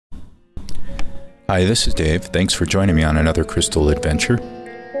Hi, this is Dave. Thanks for joining me on another crystal adventure.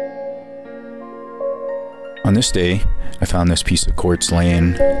 On this day, I found this piece of quartz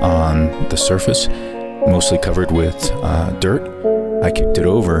laying on the surface, mostly covered with dirt. I kicked it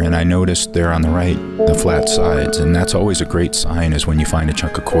over and I noticed there on the right the flat sides, and that's always a great sign, is when you find a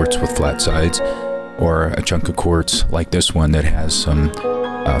chunk of quartz with flat sides, or a chunk of quartz like this one that has some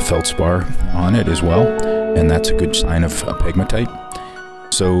feldspar on it as well, and that's a good sign of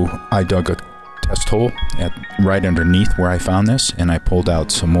pegmatite. So I dug a test hole right underneath where I found this, and I pulled out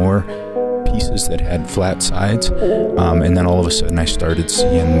some more pieces that had flat sides, and then all of a sudden I started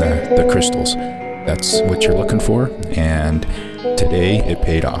seeing the crystals. That's what you're looking for, and today it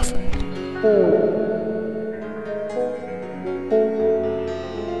paid off.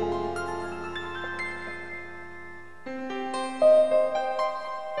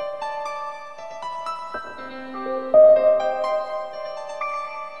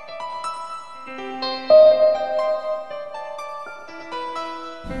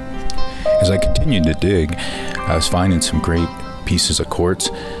 As I continued to dig, I was finding some great pieces of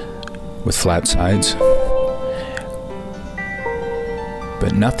quartz with flat sides,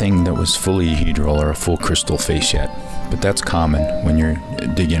 but nothing that was fully hedral or a full crystal face yet. But that's common when you're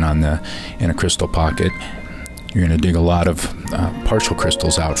digging in a crystal pocket. You're going to dig a lot of partial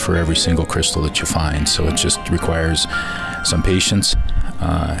crystals out for every single crystal that you find, so it just requires some patience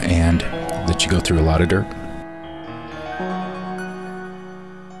and that you go through a lot of dirt.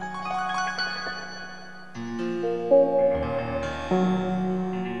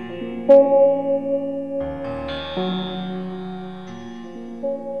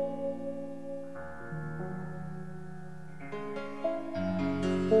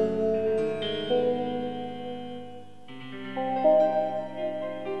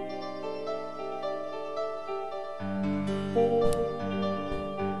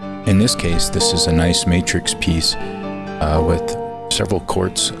 In this case, this is a nice matrix piece with several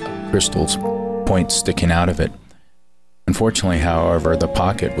quartz crystals points sticking out of it. Unfortunately, however, the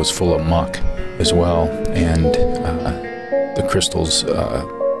pocket was full of muck as well, and the crystals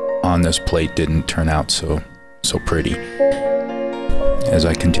on this plate didn't turn out so pretty. As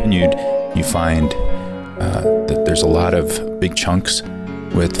I continued, you find that there's a lot of big chunks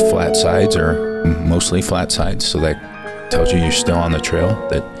with flat sides, or mostly flat sides, so that tells you you're still on the trail,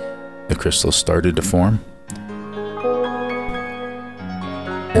 that the crystals started to form.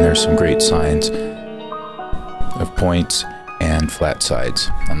 And there's some great signs of points and flat sides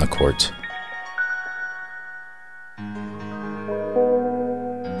on the quartz.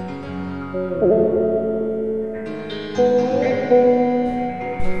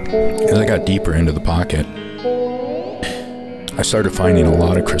 As I got deeper into the pocket, I started finding a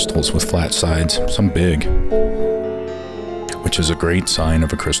lot of crystals with flat sides, some big, which is a great sign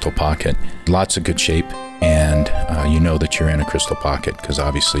of a crystal pocket. Lots of good shape, and you know that you're in a crystal pocket because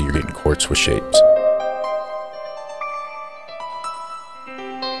obviously you're getting quartz with shapes.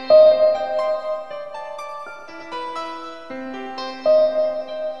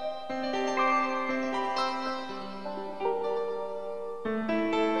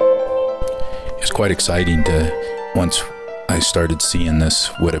 It's quite exciting to, once I started seeing this,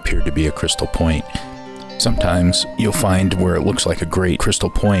 what appeared to be a crystal point. Sometimes you'll find where it looks like a great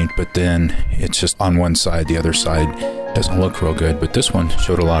crystal point, but then it's just on one side, the other side doesn't look real good. But this one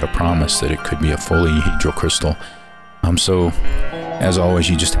showed a lot of promise that it could be a fully hedral crystal. So, as always,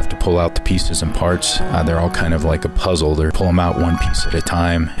 you just have to pull out the pieces and parts. They're all kind of like a puzzle. Pull them out one piece at a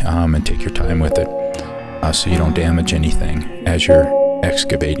time, and take your time with it, so you don't damage anything as you're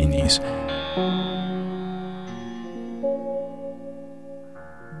excavating these.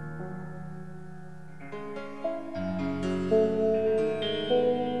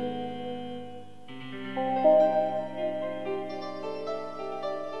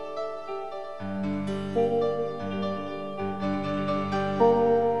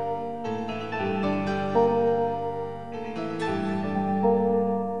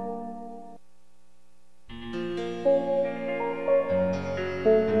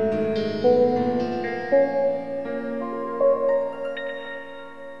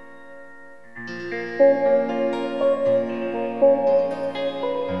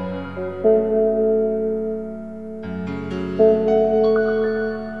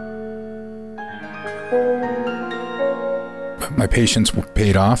 My patience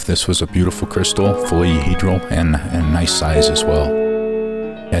paid off. This was a beautiful crystal, fully hedral, and nice size as well.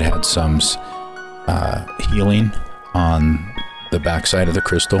 It had some healing on the backside of the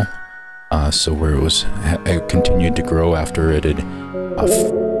crystal, so where it continued to grow after it had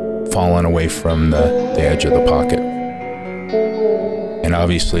fallen away from the edge of the pocket. And And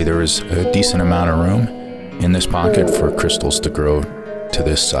obviously there was a decent amount of room in this pocket for crystals to grow to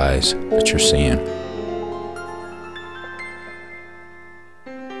this size that you're seeing.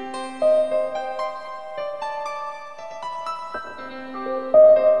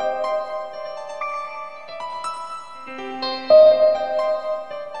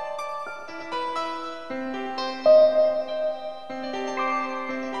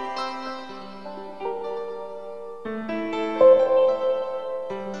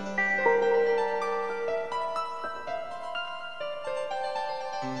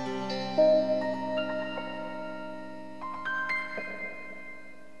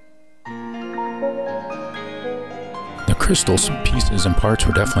 The crystals, pieces and parts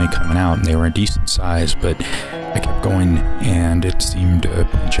were definitely coming out, and they were a decent size, but I kept going and it seemed to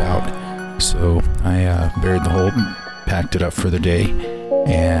pinch out. So I buried the hole, packed it up for the day,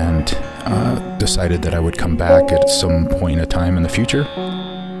 and decided that I would come back at some point in time in the future,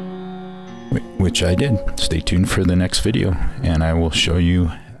 which I did. Stay tuned for the next video, and I will show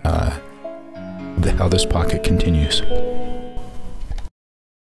you how this pocket continues.